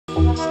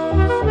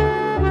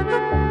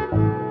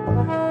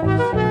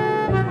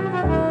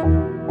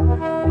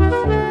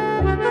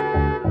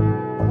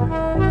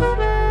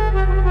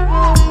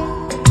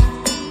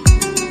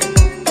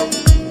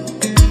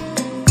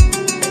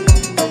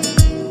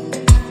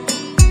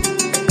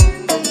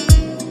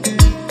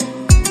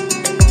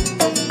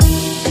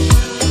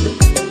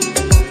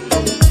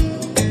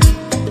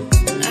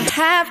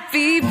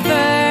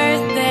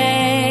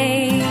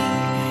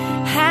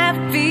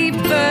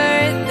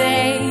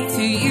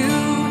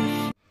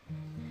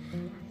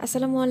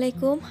আসসালামু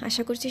আলাইকুম।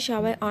 আশা করছি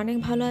সবাই অনেক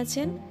ভালো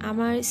আছেন।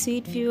 আমার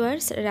sweet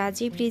viewers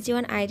Rajib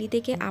Rizwan ID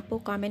থেকে আপু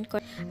কমেন্ট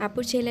করে,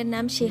 আপুর ছেলের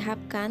নাম শিহাব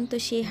খান। তো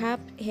Shihab,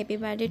 happy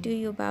birthday to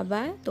you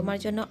বাবা। তোমার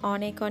জন্য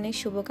অনেক অনেক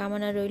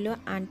শুভকামনা রইল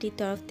আন্টির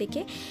তরফ থেকে,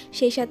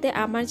 সেই সাথে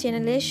আমার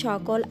চ্যানেলের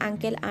সকল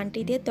আঙ্কেল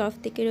আন্টিদের তরফ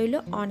থেকে রইল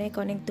অনেক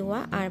অনেক দোয়া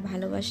আর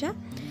ভালোবাসা।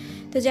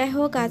 তো যাই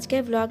হোক,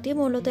 আজকের ব্লগটি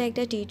মূলত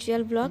একটা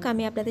টিউটোরিয়াল ব্লগ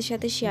আমি আপনাদের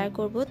সাথে শেয়ার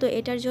করব। তো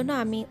এটার জন্য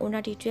আমি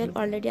ওনার টিউটোরিয়াল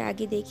অলরেডি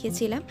আগে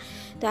দেখিয়েছিলাম।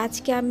 তো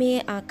আজকে আমি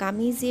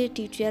কামিজের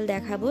টিউটোরিয়াল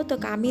দেখাবো। তো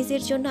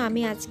কামিজের জন্য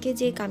আমি আজকে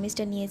যে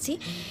কামিজটা নিয়েছি,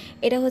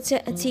 এটা হচ্ছে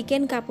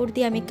চিকেন কাপড়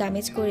দিয়ে আমি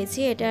কামিজ করেছি।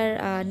 এটার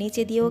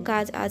নিচে দিয়েও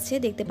কাজ আছে,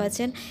 দেখতে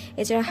পাচ্ছেন।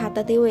 এছাড়া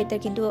হাতাতেও এটা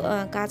কিন্তু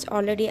কাজ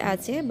অলরেডি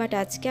আছে, বাট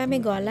আজকে আমি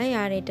গলায়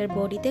আর এটার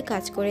বডিতে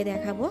কাজ করে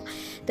দেখাবো।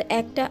 তো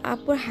একটা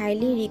আপুর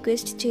হাইলি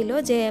রিকোয়েস্ট ছিল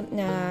যে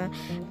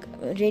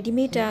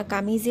রেডিমেড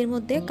কামিজের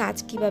মধ্যে কাজ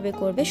কিভাবে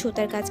করবে,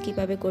 সুতার কাজ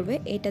কিভাবে করবে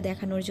এটা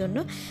দেখানোর জন্য।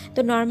 তো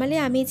নর্মালি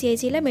আমি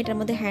চেয়েছিলাম এটার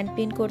মধ্যে হ্যান্ড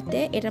প্রিন্ট করতে।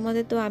 এটার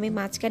মধ্যে তো আমি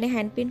মাঝখানে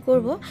হ্যান্ড প্রিন্ট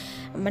করব,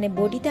 মানে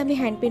বডিতে আমি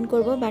হ্যান্ড প্রিন্ট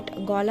করব, বাট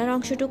গলার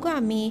অংশটুকু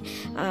আমি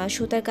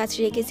সুতার কাজ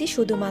রেখেছি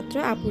শুধুমাত্র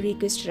আপুর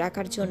রিকোয়েস্ট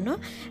রাখার জন্য,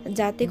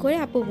 যাতে করে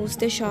আপু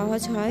বুঝতে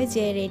সহজ হয়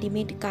যে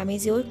রেডিমেড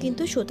কামিজেও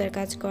কিন্তু সুতার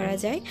কাজ করা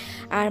যায়।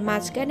 আর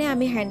মাঝখানে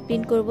আমি হ্যান্ড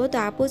প্রিন্ট করব। তো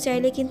আপু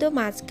চাইলে কিন্তু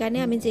মাঝখানে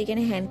আমি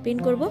যেখানে হ্যান্ড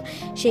প্রিন্ট করব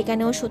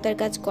সেখানেও সুতার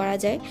কাজ করা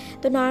যায়।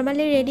 তো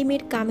নর্মালি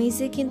রেডিমেড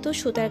কামিজে কিন্তু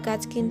সুতার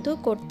কাজ কিন্তু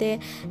করতে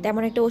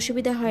তেমন একটা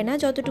অসুবিধা হয় না।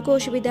 যতটুকু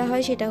অসুবিধা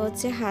হয় সেটা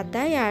হচ্ছে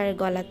হাতায় আর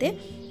গলাতে।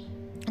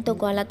 তো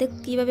গলাতে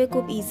কিভাবে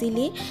খুব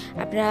ইজিলি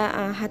আপনারা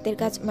হাতের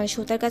কাজ মানে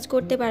সুতার কাজ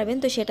করতে পারবেন,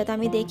 তো সেটা তো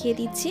আমি দেখিয়ে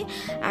দিচ্ছি।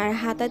 আর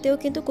হাতাতেও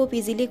কিন্তু খুব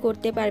ইজিলি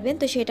করতে পারবেন।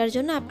 তো সেটার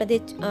জন্য আপনাদের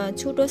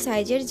ছোটো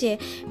সাইজের যে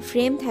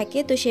ফ্রেম থাকে,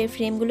 তো সেই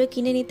ফ্রেমগুলো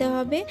কিনে নিতে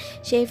হবে।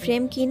 সেই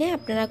ফ্রেম কিনে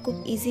আপনারা খুব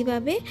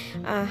ইজিভাবে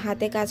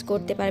হাতে কাজ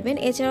করতে পারবেন।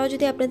 এছাড়াও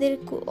যদি আপনাদের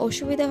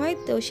অসুবিধা হয়,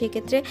 তো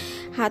সেক্ষেত্রে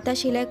হাতা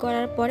সেলাই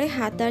করার পরে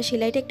হাতার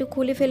সেলাইটা একটু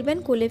খুলে ফেলবেন,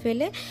 খুলে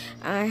ফেলে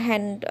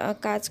হ্যান্ড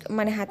কাজ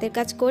মানে হাতের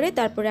কাজ করে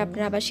তারপরে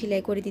আপনারা আবার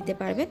সেলাই করে দিতে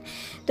পারবেন।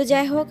 তো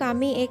যাই হোক,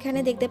 আমি এখানে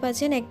দেখতে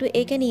পাচ্ছেন একটু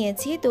এঁকে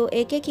নিয়েছি। তো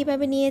এঁকে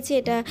কিভাবে নিয়েছি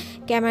এটা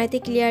ক্যামেরাতে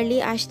ক্লিয়ারলি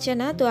আসছে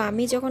না। তো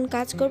আমি যখন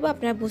কাজ করব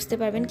আপনারা বুঝতে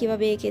পারবেন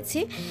কিভাবে এঁকেছি।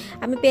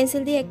 আমি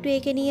পেন্সিল দিয়ে একটু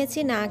এঁকে নিয়েছি,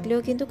 না আঁকলেও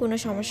কিন্তু কোনো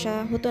সমস্যা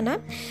হতো না।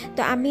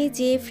 তো আমি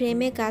যে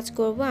ফ্রেমে কাজ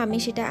করব আমি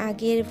সেটা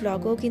আগের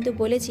ভ্লগেও কিন্তু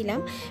বলেছিলাম,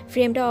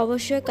 ফ্রেমটা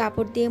অবশ্যই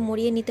কাপড় দিয়ে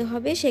মুড়িয়ে নিতে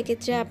হবে।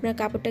 সেক্ষেত্রে আপনার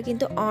কাপড়টা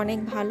কিন্তু অনেক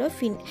ভালো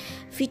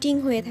ফিটিং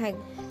হয়ে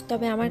থাকবে।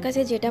 তবে আমার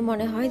কাছে যেটা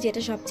মনে হয়,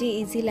 যেটা সবচেয়ে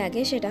ইজি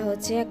লাগে, সেটা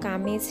হচ্ছে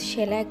কামিজ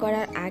সেলাই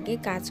করার আগে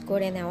কাজ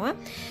করে নেওয়া।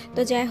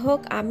 তো যাই হোক,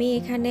 আমি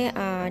এখানে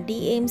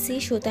ডিএমসি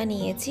সুতা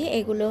নিয়েছি।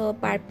 এগুলো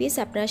পার পিস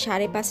আপনারা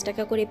 5.5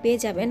 টাকা করে পেয়ে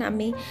যাবেন।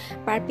 আমি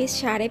পার পিস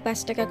 5.5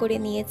 টাকা করে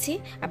নিয়েছি।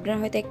 আপনারা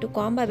হয়তো একটু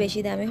কম বা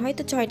বেশি দামে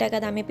হয়তো 6 টাকা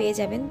দামে পেয়ে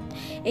যাবেন।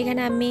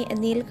 এখানে আমি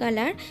নীল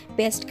কালার,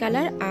 পেস্ট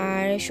কালার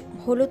আর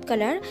হলুদ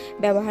কালার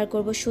ব্যবহার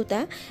করব সুতা।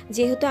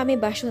 যেহেতু আমি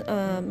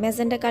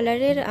ম্যাজেন্টা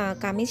কালারের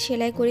কামিজ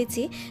সেলাই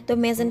করেছি, তো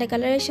ম্যাজেন্টা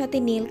কালারের সাথে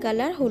নীল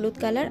কালার, হলুদ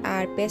কালার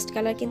আর পেস্ট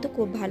কালার কিন্তু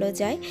খুব ভালো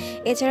যায়।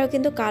 এছাড়াও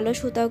কিন্তু কালো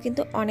সুতাও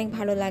কিন্তু অনেক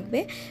ভালো লাগবে।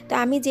 তো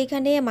আমি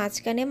যেখানে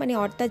মাঝখানে মানে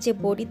অর্থাৎ যে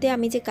বডিতে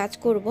আমি যে কাজ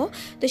করব,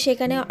 তো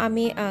সেখানে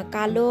আমি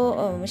কালো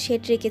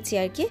শেড রেখেছি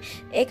আর কি।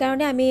 এই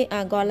কারণে আমি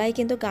গলায়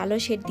কিন্তু কালো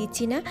শেড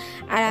দিচ্ছি না।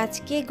 আর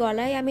আজকে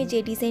গলায় আমি যে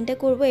ডিজাইনটা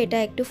করব এটা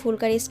একটু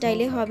ফুলকারি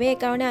স্টাইলে হবে, এই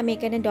কারণে আমি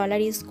এখানে ডলার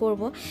ইউজ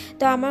করব।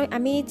 তো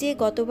আমি যে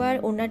গতবার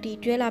ওনার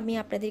টিউটোরিয়াল আমি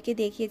আপনাদেরকে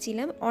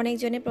দেখিয়েছিলাম,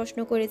 অনেকজনে প্রশ্ন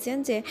করেছেন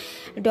যে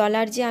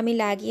ডলার যে আমি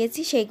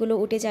লাগিয়েছি সেগুলো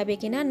উঠে যাবে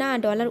কিনা। না,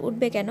 ডলার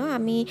উঠবে কেন,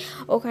 আমি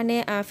ওখানে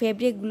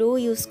ফেব্রিক গ্লো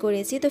ইউজ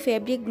করেছি। তো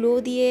ফেব্রিক গ্লো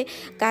দিয়ে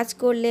কাজ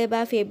করলে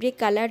বা ফেব্রিক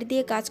কালার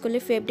দিয়ে কাজ করলে,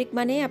 ফেব্রিক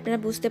মানে আপনারা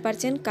বুঝতে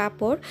পারছেন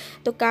কাপড়,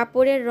 তো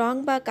কাপড়ের রং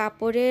বা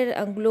কাপড়ের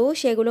গ্লো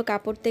সেগুলো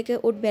কাপড় থেকে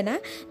উঠবে না।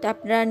 তো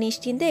আপনারা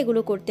নিশ্চিন্তে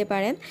এগুলো করতে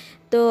পারেন।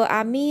 তো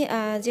আমি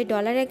যে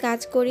ডলারে কাজ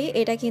করি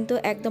এটা কিন্তু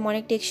একদম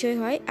অনেক টেকসই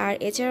হয়। আর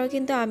এছাড়াও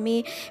কিন্তু আমি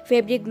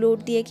ফেব্রিক গ্লো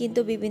দিয়ে কিন্তু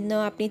বিভিন্ন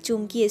আপনি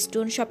চুমকি,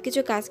 স্টোন সব কিছু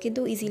কাজ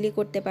কিন্তু ইজিলি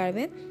করতে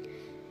পারবেন।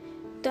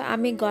 তো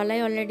আমি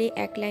গলায় অলরেডি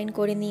এক লাইন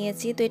করে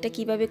নিয়েছি। তো এটা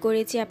কিভাবে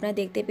করেছি আপনারা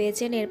দেখতে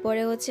পেয়েছেন।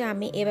 এরপরে হচ্ছে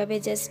আমি এভাবে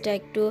জাস্ট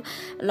একটু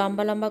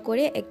লম্বা লম্বা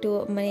করে একটু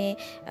মানে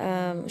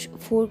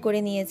ফুল করে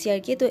নিয়েছি আর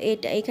কি। তো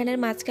এখানের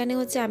মাঝখানে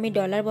হচ্ছে আমি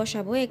ডলার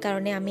বসাবো, এই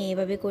কারণে আমি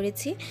এভাবে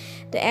করেছি।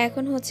 তো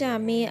এখন হচ্ছে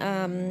আমি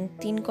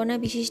 3 কোণা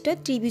বিশিষ্ট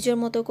ত্রিভুজের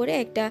মতো করে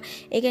একটা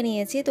এঁকে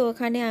নিয়েছি। তো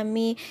ওখানে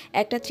আমি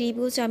একটা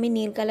ত্রিভুজ আমি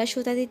নীল কালার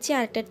সুতা দিচ্ছি,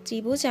 আর একটা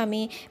ত্রিভুজ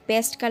আমি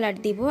পেস্ট কালার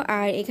দিব।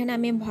 আর এখানে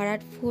আমি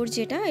ভরাট ফোর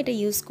যেটা এটা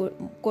ইউজ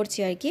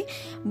করছি আর কি।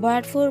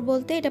 ভরাট ফোর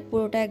বলতে এটা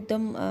পুরোটা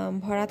একদম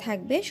ভরা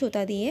থাকবে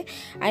সুতা দিয়ে।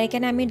 আর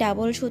এখানে আমি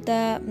ডাবল সুতা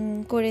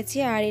করেছি।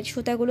 আর এই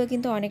সুতাগুলো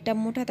কিন্তু অনেকটা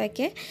মোটা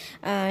থাকে,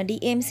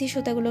 ডিএমসি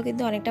সুতাগুলো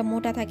কিন্তু অনেকটা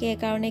মোটা থাকে, এ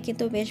কারণে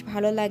কিন্তু বেশ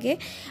ভালো লাগে।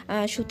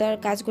 সুতার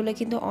কাজগুলো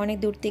কিন্তু অনেক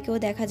দূর থেকেও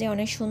দেখা যায়,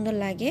 অনেক সুন্দর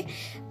লাগে।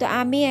 তো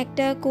আমি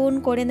একটা কোণ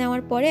করে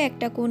নেওয়ার পরে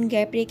একটা কোণ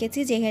গ্যাপ রেখেছি,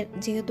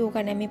 যেহেতু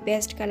ওখানে আমি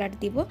পেস্ট কালার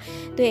দিব।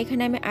 তো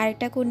এখানে আমি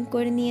আরেকটা কোণ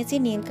করে নিয়েছি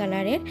নীল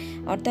কালারের,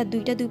 অর্থাৎ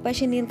দুই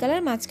পাশে নীল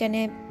কালার,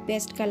 মাঝখানে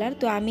পেস্ট কালার।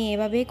 তো আমি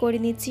এভাবেই করে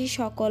নিচ্ছি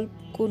সকল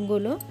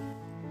কোণগুলো।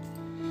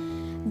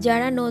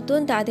 যারা নতুন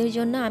তাদের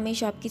জন্য আমি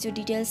সব কিছু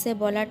ডিটেলসে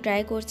বলার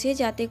ট্রাই করছি,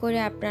 যাতে করে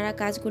আপনারা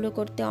কাজগুলো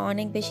করতে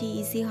অনেক বেশি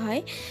ইজি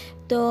হয়।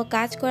 তো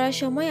কাজ করার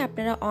সময়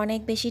আপনারা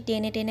অনেক বেশি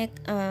টেনে টেনে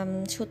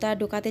সুতা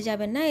ঢোকাতে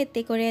যাবেন না,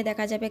 এতে করে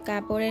দেখা যাবে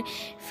কাপড়ের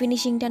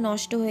ফিনিশিংটা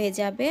নষ্ট হয়ে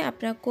যাবে।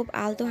 আপনারা খুব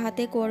আলতো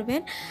হাতে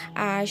করবেন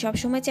আর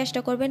সবসময় চেষ্টা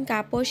করবেন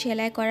কাপড়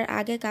সেলাই করার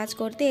আগে কাজ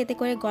করতে, এতে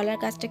করে গলার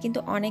কাজটা কিন্তু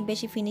অনেক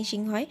বেশি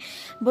ফিনিশিং হয়।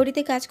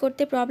 বডিতে কাজ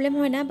করতে প্রবলেম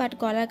হয় না, বাট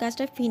গলার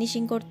কাজটা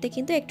ফিনিশিং করতে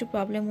কিন্তু একটু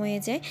প্রবলেম হয়ে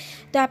যায়।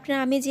 তো আপনারা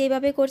আমি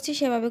যেভাবে করছি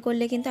সেভাবে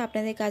করলে কিন্তু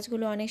আপনাদের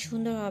কাজগুলো অনেক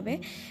সুন্দর হবে।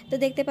 তো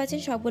দেখতে পাচ্ছেন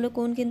সবগুলো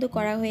কোণ কিন্তু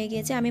করা হয়ে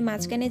গিয়েছে। আমি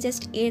মাঝখানে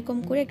জাস্ট এরকম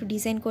করে একটু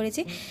ডিজাইন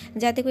করেছি,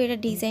 যাতে করে এটা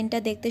ডিজাইনটা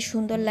দেখতে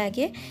সুন্দর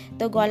লাগে।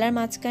 তো গলার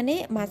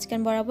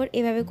মাঝখান বরাবর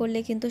এভাবে করলে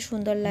কিন্তু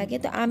সুন্দর লাগে।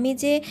 তো আমি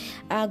যে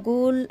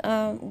গোল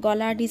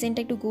গলার ডিজাইনটা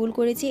একটু গোল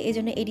করেছি, এই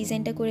জন্য এই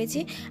ডিজাইনটা করেছি।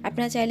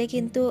 আপনারা চাইলে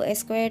কিন্তু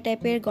স্কোয়ার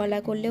টাইপের গলা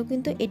করলেও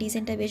কিন্তু এই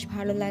ডিজাইনটা বেশ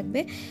ভালো লাগবে।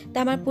 তো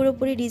আমার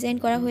পুরোপুরি ডিজাইন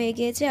করা হয়ে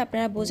গিয়েছে।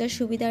 আপনারা বোঝার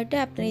সুবিধাটা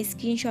আপনারা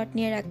স্ক্রিনশট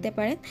নিয়ে রাখতে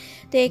পারেন।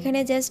 তো এখানে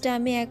জাস্ট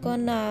আমি এখন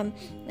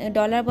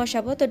ডলার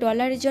বসাবো। তো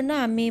ডলারের জন্য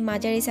আমি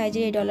মাঝারি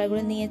সাইজের এই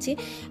ডলারগুলো নিয়েছি।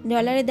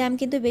 ডলারের দাম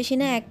কিন্তু বেশি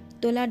না, 1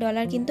 তোলা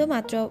ডলার কিন্তু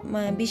মাত্র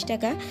 20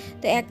 টাকা।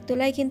 তো 1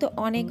 তোলায় কিন্তু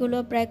অনেকগুলো,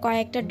 প্রায়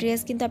কয়েকটা ড্রেস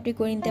কিন্তু আপনি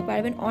করে নিতে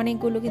পারবেন।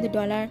 অনেকগুলো কিন্তু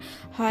ডলার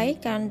হয়,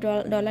 কারণ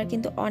ডলার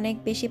কিন্তু অনেক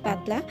বেশি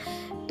পাতলা,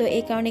 তো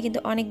এই কারণে কিন্তু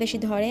অনেক বেশি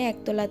ধরে 1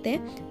 তোলাতে।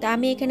 তো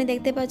আমি এখানে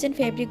দেখতে পাচ্ছেন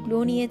ফেব্রিক গ্লো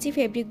নিয়েছি।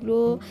 ফেব্রিক গ্লো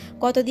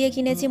কত দিয়ে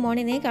কিনেছি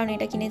মনে নেই, কারণ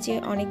এটা কিনেছি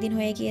অনেক দিন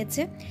হয়ে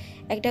গিয়েছে।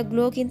 একটা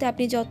গ্লো কিন্তু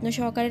আপনি যত্ন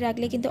সহকারে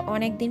রাখলে কিন্তু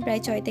অনেক দিন,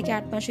 প্রায় 6 থেকে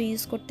 8 মাসও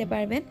ইউজ করতে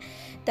পারবেন।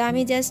 তো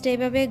আমি জাস্ট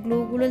এইভাবে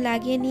গ্লোগুলো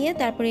লাগিয়ে নিয়ে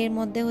তারপরে এর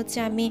মধ্যে হচ্ছে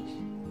আমি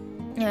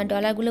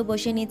ডলারগুলো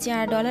বসিয়ে নিচ্ছি।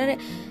 আর ডলার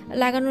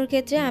লাগানোর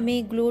ক্ষেত্রে আমি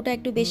গ্লুটা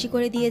একটু বেশি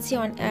করে দিয়েছি।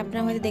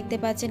 আপনারা হয়তো দেখতে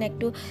পাচ্ছেন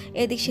একটু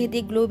এদিক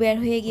সেদিক গ্লু বের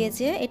হয়ে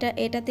গিয়েছে।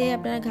 এটাতে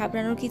আপনারা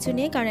ঘাবড়ানোর কিছু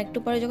নেই, কারণ একটু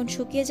পরে যখন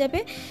শুকিয়ে যাবে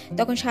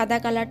তখন সাদা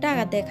কালারটা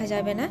আর দেখা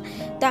যাবে না।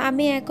 তো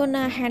আমি এখন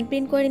হ্যান্ড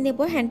প্রিন্ট করে নেব।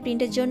 হ্যান্ড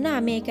প্রিন্টের জন্য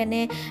আমি এখানে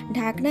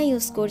ঢাকনা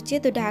ইউজ করছি।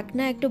 তো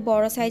ঢাকনা একটু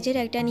বড় সাইজের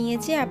একটা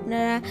নিয়েছি।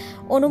 আপনারা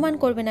অনুমান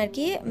করবেন আর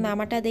কি,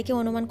 আমারটা দেখে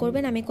অনুমান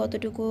করবেন আমি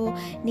কতটুকু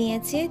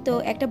নিয়েছি। তো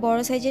একটা বড়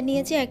সাইজের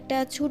নিয়েছি, একটা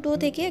ছোটো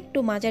থেকে একটু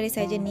মাঝারি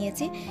সাইজের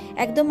নিয়েছি।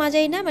 একদম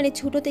মাঝারি না, মানে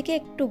ছোটো থেকে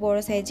একটু বড়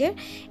সাইজের।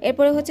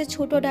 এরপরে হচ্ছে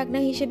ছোট ঢাকনা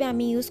হিসেবে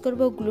আমি ইউজ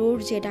করব গ্লুর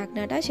যে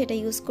ঢাকনাটা, সেটা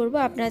ইউজ করব।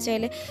 আপনারা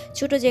চাইলে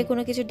ছোট যে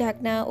কোনো কিছু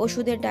ঢাকনা,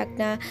 ওষুধের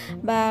ঢাকনা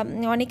বা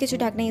অনেক কিছু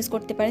ঢাকনা ইউজ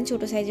করতে পারেন,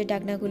 ছোট সাইজের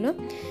ঢাকনাগুলো।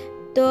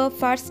 তো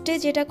ফার্স্টে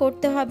যেটা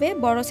করতে হবে,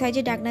 বড়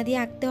সাইজের ঢাকনা দিয়ে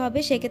আঁকতে হবে।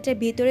 সেক্ষেত্রে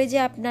ভিতরে যে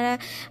আপনারা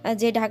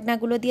যে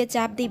ঢাকনাগুলো দিয়ে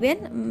চাপ দিবেন,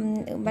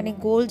 মানে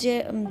গোল যে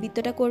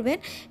বৃত্তটা করবেন,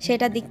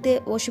 সেটা দেখতে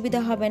অসুবিধা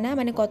হবে না।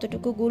 মানে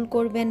কতটুকু গোল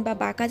করবেন বা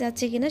বাঁকা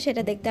যাচ্ছে কিনা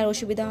সেটা দেখতে আর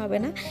অসুবিধা হবে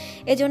না।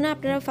 এজন্য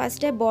আপনারা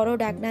ফার্স্টে বড়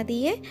ঢাকনা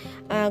দিয়ে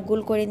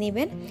গোল করে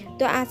নেবেন।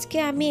 তো আজকে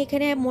আমি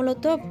এখানে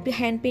মূলত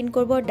হ্যান্ড প্রিন্ট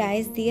করব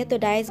ডাইস দিয়ে। তো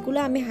ডাইসগুলো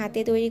আমি হাতে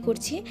তৈরি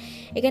করছি।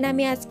 এখানে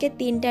আমি আজকে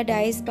 3টা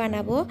ডাইস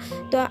বানাবো।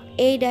 তো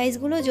এই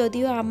ডাইসগুলো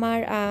যদিও আমার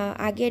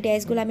আগে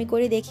ডাইসগুলো আমি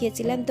করে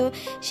দেখিয়েছিলাম, তো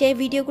সেই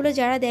ভিডিওগুলো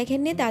যারা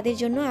দেখেননি তাদের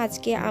জন্য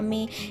আজকে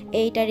আমি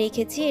এইটা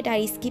রেখেছি। এটা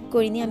স্কিপ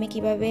করিনি আমি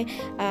কিভাবে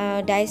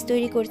ডাইস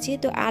তৈরি করছি।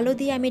 তো আলো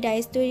দিয়ে আমি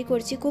ডাইস তৈরি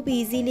করছি। খুব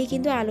ইজিলি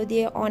কিন্তু আলো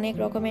দিয়ে অনেক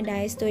রকমের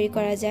ডাইস তৈরি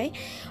করা যায়।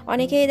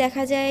 অনেকেই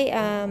দেখা যায়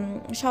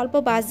স্বল্প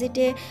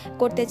বাজেটে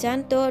করতে চান।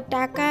 তো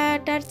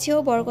টাকাটার চেয়েও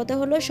বড় কথা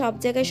হলো সব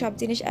জায়গায় সব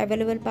জিনিস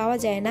অ্যাভেলেবেল পাওয়া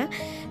যায় না।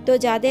 তো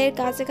যাদের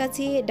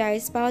কাছাকাছি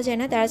ডাইস পাওয়া যায়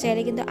না তারা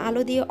চাইলে কিন্তু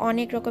আলো দিয়ে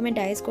অনেক রকমের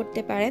ডাইস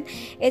করতে পারেন।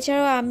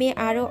 এছাড়াও আমি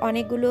আরও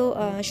অনেকগুলো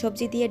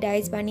সবজি দিয়ে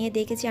ডাইস বানিয়ে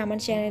দেখেছি। আমার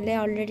চ্যানেলে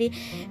অলরেডি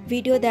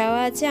ভিডিও দেওয়া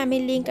আছে, আমি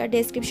লিঙ্ক আর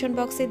ডেসক্রিপশন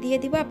বক্সে দিয়ে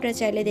দিব, আপনারা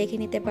চাইলে দেখে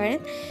নিতে পারেন।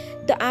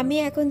 তো আমি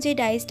এখন যে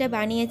ডাইসটা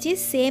বানিয়েছি,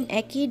 সেম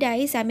একই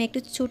ডাইস আমি একটু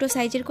ছোটো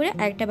সাইজের করে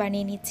আরেকটা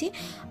বানিয়ে নিচ্ছি।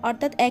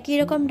 অর্থাৎ একই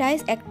রকম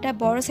ডাইস একটা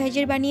বড়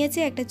সাইজের বানিয়েছি,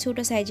 একটা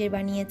ছোটো সাইজের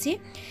বানিয়েছি।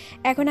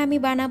 এখন আমি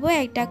বানাবো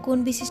একটা কোণ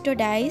বিশিষ্ট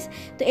ডাইস।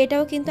 তো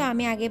এটাও কিন্তু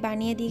আমি আগে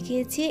বানিয়ে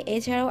দেখিয়েছি।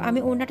 এছাড়াও আমি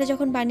ওড়নাটা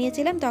যখন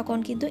বানিয়েছিলাম তখন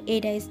কিন্তু এই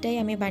ডাইসটাই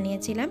আমি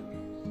বানিয়েছিলাম।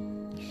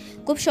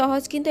 খুব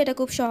সহজ, কিন্তু এটা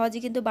খুব সহজে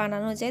কিন্তু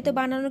বানানো যায়। তো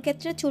বানানোর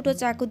ক্ষেত্রে ছোটো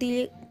চাকু দিয়ে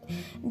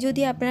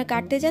যদি আপনারা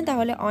কাটতে যান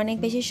তাহলে অনেক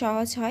বেশি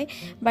সহজ হয়,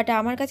 বাট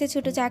আমার কাছে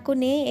ছোটো চাকু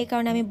নেই, এই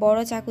কারণে আমি বড়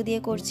চাকু দিয়ে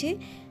করছি।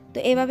 তো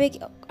এভাবে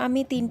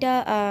আমি 3টা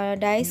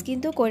ডাইস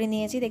কিন্তু করে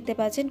নিয়েছি। দেখতে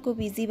পাচ্ছেন খুব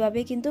ইজিভাবে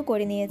কিন্তু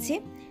করে নিয়েছি।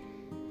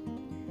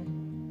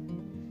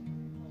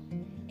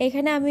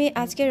 এখানে আমি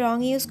আজকে রং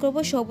ইউজ করব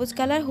সবুজ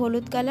কালার,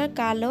 হলুদ কালার,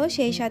 কালো,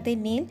 সেই সাথে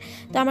নীল।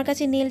 তো আমার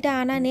কাছে নীলটা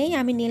আনা নেই,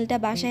 আমি নীলটা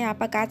বাসায়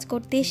আপা কাজ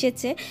করতে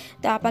এসেছে,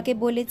 তো আপাকে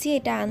বলেছি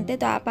এটা আনতে,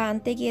 তো আপা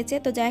আনতে গিয়েছে।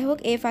 তো যাই হোক,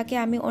 এ ফাঁকে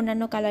আমি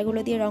অন্যান্য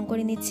কালারগুলো দিয়ে রং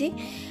করে নিচ্ছি।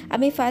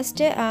 আমি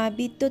ফার্স্টে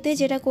বৃত্ততে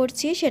যেটা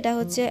করছি সেটা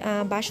হচ্ছে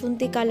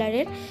বাসন্তী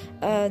কালারের,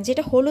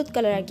 যেটা হলুদ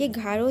কালার আর কি,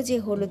 গাঢ় যে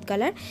হলুদ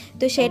কালার,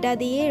 তো সেটা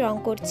দিয়ে রং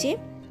করছি।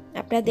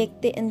 আপনারা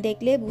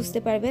দেখলে বুঝতে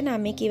পারবেন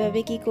আমি কিভাবে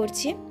কি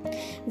করছি।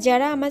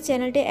 যারা আমার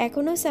চ্যানেলটি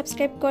এখনও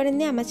সাবস্ক্রাইব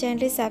করেননি আমার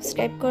চ্যানেলটি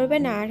সাবস্ক্রাইব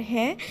করবেন। আর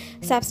হ্যাঁ,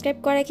 সাবস্ক্রাইব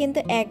করা কিন্তু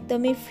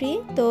একদমই ফ্রি।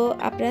 তো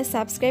আপনারা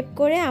সাবস্ক্রাইব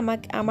করে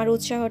আমার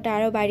উৎসাহটা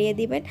আরও বাড়িয়ে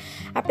দিবেন।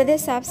 আপনাদের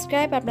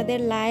সাবস্ক্রাইব, আপনাদের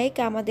লাইক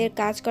আমাদের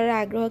কাজ করার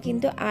আগ্রহ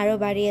কিন্তু আরও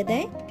বাড়িয়ে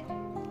দেয়।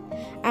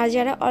 আর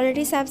যারা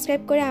অলরেডি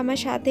সাবস্ক্রাইব করে আমার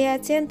সাথে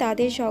আছেন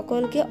তাদের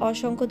সকলকে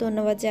অসংখ্য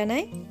ধন্যবাদ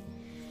জানাই।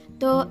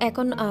 তো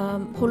এখন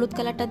হলুদ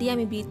কালারটা দিয়ে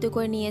আমি বৃত্ত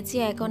করে নিয়েছি,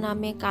 এখন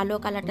আমি কালো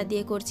কালারটা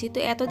দিয়ে করছি। তো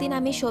এতদিন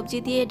আমি সবজি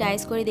দিয়ে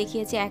ডাইস করে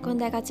দেখিয়েছি, এখন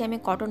দেখাচ্ছি আমি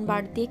কটন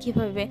বাড দিয়ে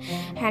কীভাবে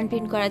হ্যান্ড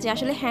প্রিন্ট করা যায়।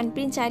 আসলে হ্যান্ড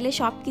প্রিন্ট চাইলে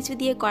সব কিছু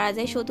দিয়ে করা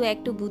যায়, শুধু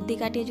একটু বুদ্ধি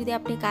কাটিয়ে যদি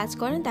আপনি কাজ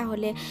করেন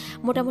তাহলে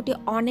মোটামুটি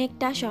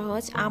অনেকটা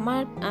সহজ।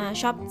 আমার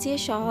সবচেয়ে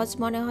সহজ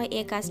মনে হয়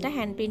এই কাজটা,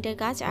 হ্যান্ড প্রিন্টের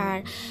কাজ, আর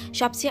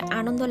সবচেয়ে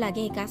আনন্দ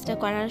লাগে এই কাজটা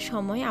করার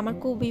সময়, আমার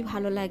খুবই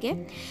ভালো লাগে।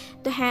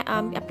 তো হ্যাঁ,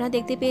 আপনারা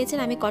দেখতে পেয়েছেন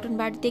আমি কটন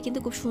বাড দিয়ে কিন্তু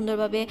খুব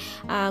সুন্দরভাবে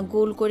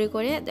গোল করে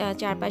করে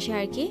চারপাশে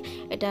আর কি,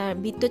 এটা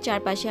বৃত্ত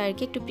চারপাশে আর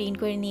কি একটু প্রিন্ট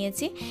করে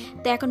নিয়েছি।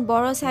 তো এখন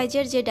বড়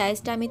সাইজের যে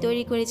ডাইসটা আমি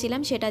তৈরি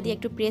করেছিলাম সেটা দিয়ে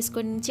একটু প্রেস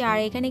করে নিচ্ছি। আর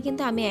এখানে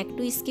কিন্তু আমি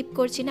একটু স্কিপ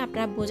করছি না,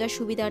 আপনারা বোঝার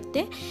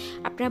সুবিধার্থে,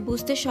 আপনারা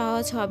বুঝতে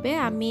সহজ হবে।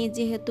 আমি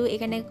যেহেতু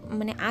এখানে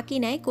মানে আঁকি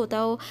নাই,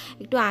 কোথাও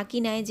একটু আঁকি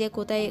নাই যে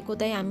কোথায়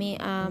কোথায় আমি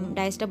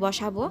ডাইসটা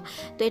বসাবো,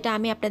 তো এটা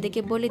আমি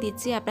আপনাদেরকে বলে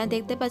দিচ্ছি। আপনারা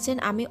দেখতে পাচ্ছেন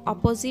আমি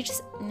অপোজিট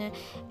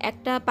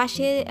একটা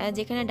পাশে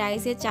যেখানে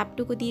ডাইসের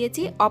চাপটুকু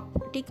দিয়েছি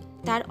ঠিক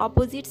তার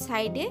অপোজিট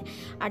সাইডে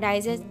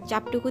ডাইসের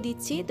চাপটুকু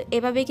দিচ্ছি। তো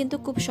এভাবে কিন্তু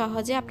খুব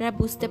সহজে আপনারা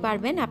বুঝতে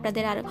পারবেন,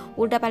 আপনাদের আর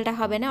উল্টাপাল্টা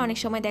হবে না। অনেক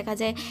সময় দেখা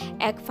যায়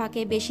এক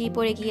ফাঁকে বেশি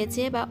পড়ে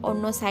গিয়েছে বা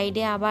অন্য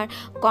সাইডে আবার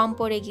কম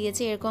পড়ে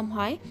গিয়েছে, এরকম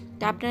হয়।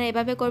 তো আপনারা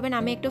এভাবে করবেন।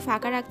 আমি একটু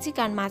ফাঁকা রাখছি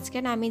কারণ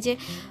মাঝখানে আমি যে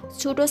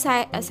ছোটো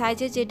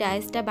সাইজের যে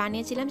ডাইসটা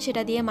বানিয়েছিলাম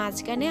সেটা দিয়ে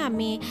মাঝখানে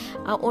আমি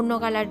অন্য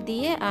কালার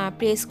দিয়ে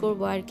প্রেস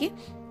করব আর কি,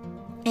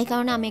 এই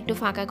কারণে আমি একটু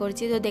ফাঁকা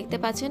করছি। তো দেখতে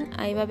পাচ্ছেন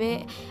এইভাবে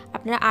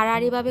আপনারা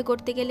আড়াআড়িভাবে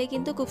করতে গেলে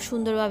কিন্তু খুব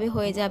সুন্দরভাবে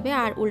হয়ে যাবে,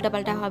 আর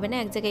উল্টাপাল্টা হবে না,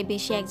 এক জায়গায়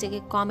বেশি এক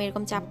জায়গায় কম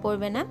এরকম চাপ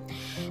পড়বে না।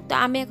 তো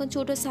আমি এখন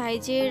ছোটো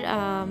সাইজের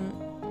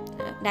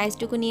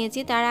ডাইসটুকু নিয়েছি।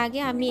 তার আগে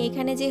আমি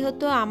এখানে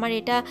যেহেতু আমার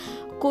এটা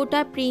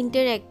কোটা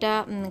প্রিন্টের একটা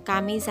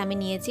কামিজ আমি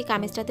নিয়েছি,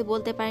 কামিজটাতে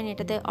বলতে পারেন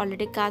এটাতে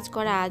অলরেডি কাজ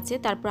করা আছে,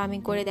 তারপর আমি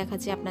করে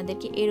দেখাচ্ছি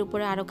আপনাদেরকে, এর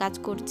উপরে আরও কাজ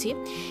করছি।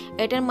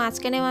 এটার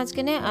মাঝখানে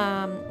মাঝখানে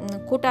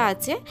কোটা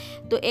আছে,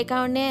 তো এ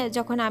কারণে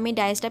যখন আমি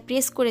ডাইসটা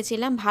প্রেস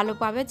করেছিলাম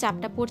ভালোভাবে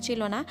চাপটা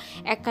পড়ছিল না।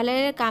 এক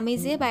কালারের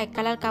কামিজে বা এক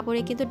কালার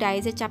কাপড়ে কিন্তু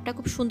ডাইসের চাপটা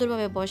খুব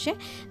সুন্দরভাবে বসে।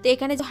 তো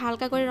এখানে যে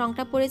হালকা করে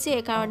রঙটা পড়েছে,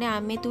 এ কারণে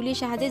আমি তুলির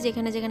সাহায্যে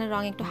যেখানে যেখানে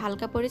রঙ একটু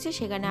হালকা পড়েছে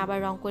সেখানে আবার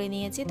রঙ করে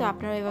নিয়েছি। তো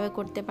আপনারা এভাবে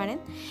করতে পারেন।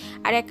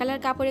 আর এক কালার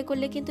কাপড়ে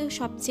করলে কিন্তু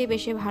সবচেয়ে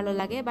বেশি ভালো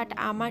লাগে, বাট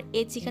আমার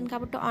এই চিকেন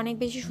কাপড়টা অনেক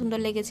বেশি সুন্দর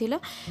লেগেছিল।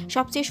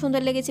 সবচেয়ে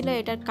সুন্দর লেগেছিল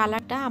এটার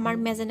কালারটা, আমার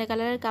ম্যাজেন্ডা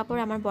কালারের কাপড়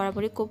আমার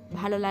বরাবরই খুব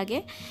ভালো লাগে।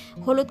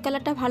 হলুদ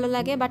কালারটা ভালো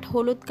লাগে, বাট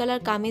হলুদ কালার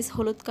কামিজ,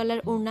 হলুদ কালার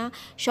ওড়না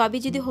সবই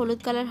যদি হলুদ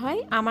কালার হয়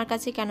আমার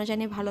কাছে কেন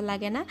জানি ভালো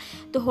লাগে না।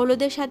 তো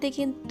হলুদের সাথে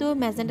কিন্তু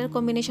ম্যাজেন্ডার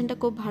কম্বিনেশনটা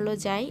খুব ভালো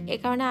যায়, এ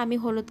কারণে আমি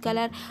হলুদ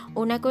কালার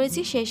ওড়না করেছি,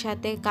 সেই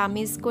সাথে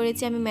কামিজ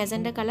করেছি আমি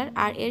ম্যাজেন্ডা কালার,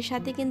 আর এর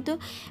সাথে কিন্তু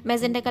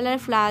ম্যাজেন্ডা কালার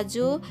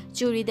প্লাজো,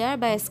 চুড়িদার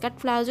বা স্কার্ট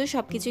প্লাজো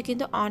সব কিছু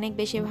কিন্তু অনেক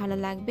বেশি ভালো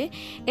লাগবে।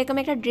 এরকম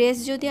একটা ড্রেস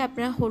যদি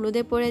আপনারা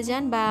হলুদে পরে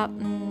যান বা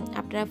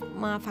আপনারা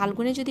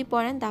ফাল্গুনে যদি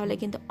পরেন তাহলে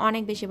কিন্তু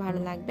অনেক বেশি ভালো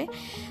লাগবে।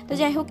 তো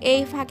যাই হোক,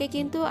 এই ফাঁকে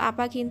কিন্তু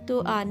আপা কিন্তু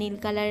নীল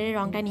কালারের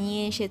রঙটা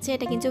নিয়ে এসেছে।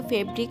 এটা কিন্তু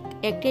ফেব্রিক,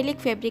 অ্যাক্রিলিক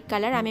ফেব্রিক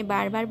কালার, আমি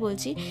বারবার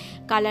বলছি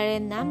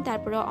কালারের নাম,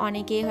 তারপরে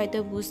অনেকেই হয়তো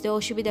বুঝতে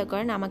অসুবিধা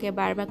করেন, আমাকে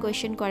বারবার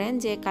কোয়েশ্চেন করেন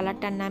যে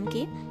কালারটার নাম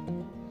কি।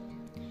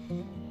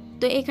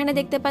 তো এখানে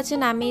দেখতে পাচ্ছেন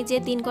আমি যে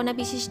 3 কোণা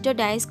বিশিষ্ট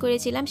ডাইস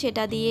করেছিলাম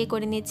সেটা দিয়ে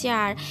করে নিচ্ছি।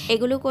 আর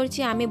এগুলো করছি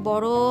আমি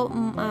বড়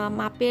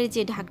মাপের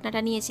যে ঢাকনাটা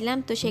নিয়েছিলাম,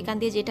 তো সেখান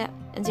দিয়ে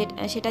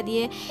সেটা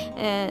দিয়ে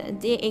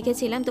যে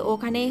এঁকেছিলাম, তো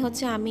ওখানেই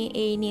হচ্ছে আমি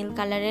এই নীল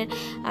কালারের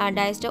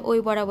ডাইসটা ওই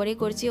বরাবরই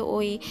করছি,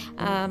 ওই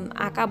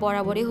আঁকা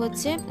বরাবরই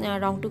হচ্ছে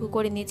রংটুকু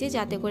করে নিচ্ছি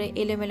যাতে করে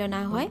এলোমেলো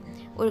না হয়,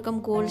 ওরকম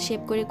গোল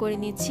শেপ করে করে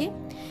নিচ্ছি।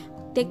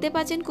 দেখতে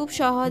পাচ্ছেন খুব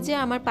সহজে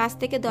আমার 5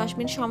 থেকে 10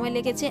 মিনিট সময়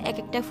লেগেছে এক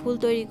একটা ফুল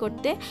তৈরি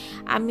করতে।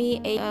 আমি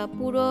এই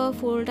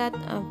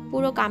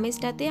পুরো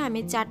কামিজটাতে আমি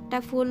 4টা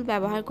ফুল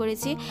ব্যবহার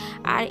করেছি।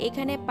 আর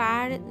এখানে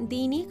পার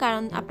দিইনি,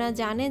 কারণ আপনারা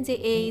জানেন যে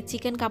এই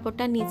চিকেন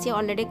কাপড়টার নিচে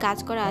অলরেডি কাজ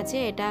করা আছে,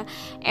 এটা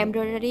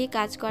এমব্রয়ডারি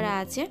কাজ করা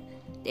আছে,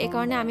 এই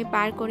কারণে আমি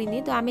পার করিনি।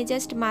 তো আমি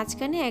জাস্ট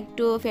মাঝখানে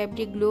একটু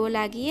ফেব্রিক গ্লো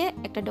লাগিয়ে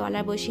একটা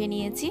ডলার বসিয়ে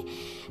নিয়েছি।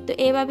 তো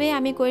এভাবে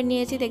আমি করে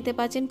নিয়েছি, দেখতে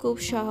পাচ্ছেন খুব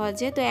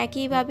সহজে। তো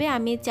একইভাবে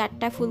আমি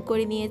 4টা ফুল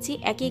করে নিয়েছি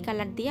একই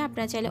কালার দিয়ে,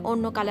 আপনারা চাইলে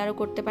অন্য কালারও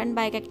করতে পারেন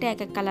বা এক একটা এক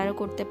এক কালারও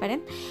করতে পারেন।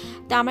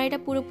 তো আমার এটা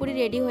পুরোপুরি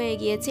রেডি হয়ে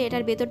গিয়েছে।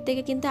 এটার ভেতর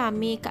থেকে কিন্তু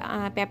আমি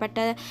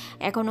পেপারটা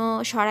এখনও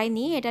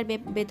সরাইনি, এটার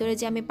ভেতরে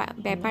যে আমি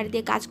পেপার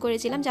দিয়ে কাজ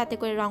করেছিলাম যাতে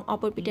করে রং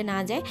অপর পিঠে না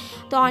যায়।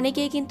 তো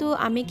অনেকেই কিন্তু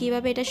আমি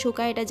কিভাবে এটা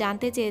শুকাই এটা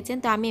জানতে চেয়েছেন,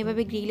 তো আমি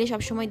এভাবে গ্রিলে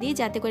সবসময় দিই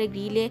যাতে করে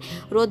গ্রিলে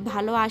রোদ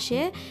ভালো আসে,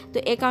 তো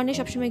এ কারণে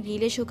সবসময়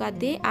গ্রিলে শুকাতে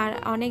দিই। আর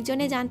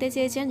অনেকজনে জানতে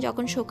চেয়েছেন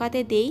যখন শুকাতে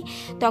দেই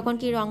তখন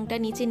কি রংটা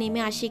নিচে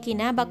নেমে আসে কি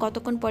না বা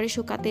কতক্ষণ পরে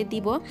শুকাতে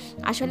দিব।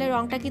 আসলে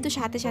রংটা কিন্তু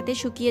সাথে সাথে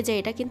শুকিয়ে যায়,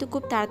 এটা কিন্তু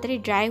খুব তাড়াতাড়ি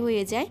ড্রাই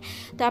হয়ে যায়।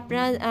 তো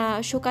আপনারা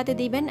শুকাতে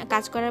দিবেন,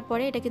 কাজ করার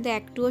পরে এটা কিন্তু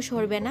একটুও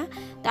সরবে না।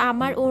 তো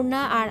আমার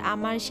ওড়না আর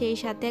আমার সেই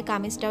সাথে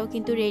কামিজটাও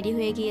কিন্তু রেডি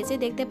হয়ে গিয়েছে,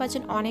 দেখতে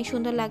পাচ্ছেন অনেক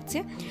সুন্দর লাগছে।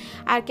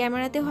 আর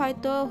ক্যামেরাতে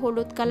হয়তো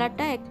হলুদ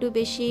কালারটা একটু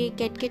বেশি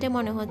কেটকেটে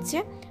মনে হচ্ছে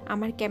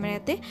আমার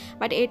ক্যামেরাতে,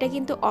 বাট এটা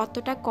কিন্তু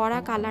অতটা কড়া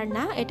কালার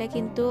না, এটা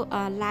কিন্তু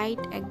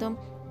লাইট একদম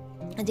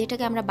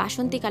যেটাকে আমরা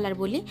বাসন্তী কালার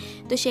বলি।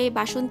 তো সেই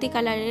বাসন্তী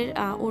কালারের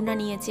ওড়না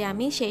নিয়েছি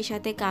আমি, সেই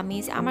সাথে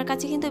কামিজ। আমার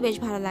কাছে কিন্তু বেশ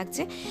ভালো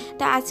লাগছে।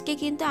 তো আজকে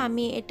কিন্তু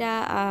আমি এটা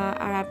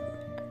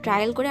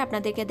ট্রায়াল করে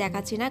আপনাদেরকে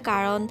দেখাচ্ছি না,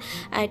 কারণ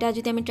এটা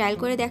যদি আমি ট্রায়াল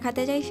করে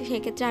দেখাতে যাই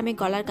সেক্ষেত্রে আমি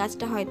গলার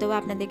কাজটা হয়তো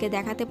আপনাদেরকে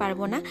দেখাতে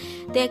পারবো না।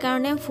 তো এই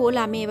কারণে ফুল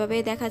আমি এভাবে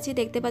দেখাচ্ছি।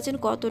 দেখতে পাচ্ছেন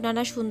কতটা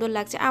না সুন্দর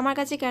লাগছে, আমার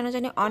কাছে কেন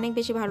জানি অনেক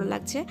বেশি ভালো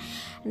লাগছে।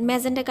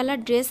 ম্যাজেন্টা কালার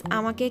ড্রেস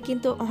আমাকে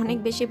কিন্তু অনেক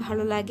বেশি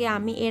ভালো লাগে।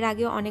 আমি এর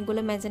আগেও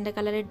অনেকগুলো ম্যাজেন্টা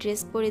কালারের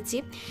ড্রেস পরেছি।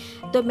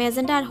 তো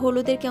ম্যাজেন্টা আর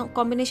হলুদের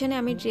কম্বিনেশনে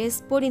আমি ড্রেস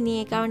পরিনি,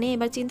 এই কারণে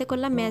এবার চিন্তা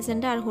করলাম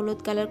ম্যাজেন্টা আর হলুদ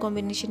কালার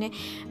কম্বিনেশনে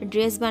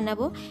ড্রেস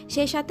বানাবো।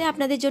 সেই সাথে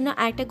আপনাদের জন্য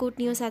আরেকটা গুড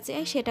নিউজ আছে,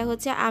 সেটা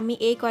হচ্ছে আমি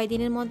এই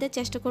কয়েকদিনের মধ্যে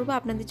চেষ্টা করব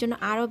আপনাদের জন্য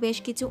আরও বেশ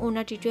কিছু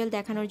ওড়না টিউটোরিয়াল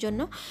দেখানোর জন্য।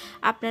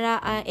 আপনারা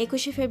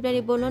 21শে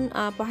ফেব্রুয়ারি বলুন,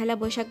 পহেলা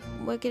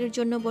বৈশাখের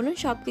জন্য বলুন,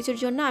 সব কিছুর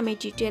জন্য আমি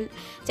টিউটোরিয়াল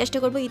চেষ্টা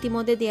করব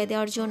ইতিমধ্যে দিয়ে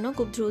দেওয়ার জন্য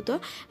খুব দ্রুত।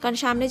 কারণ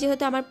সামনে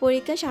যেহেতু আমার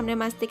পরীক্ষা, সামনের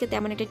মাস থেকে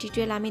তেমন একটা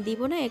টিউটোরিয়াল আমি দিব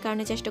না, এই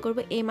কারণে চেষ্টা করব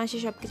এই মাসে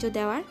সব কিছু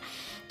দেওয়ার।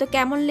 তো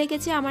কেমন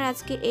লেগেছে আমার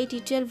আজকে এই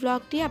টিউটোরিয়াল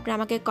ব্লগটি আপনারা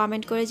আমাকে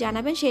কমেন্ট করে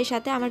জানাবেন, সেই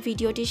সাথে আমার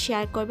ভিডিওটি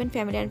শেয়ার করবেন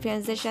ফ্যামিলি অ্যান্ড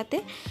ফ্রেন্ডসদের সাথে।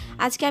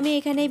 আজকে আমি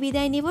এখানেই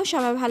বিদায় নিব,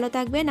 সবাই ভালো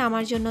থাকবেন,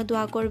 আমার জন্য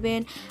দোয়া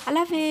করবেন।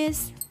 আল্লাহ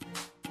হাফেজ।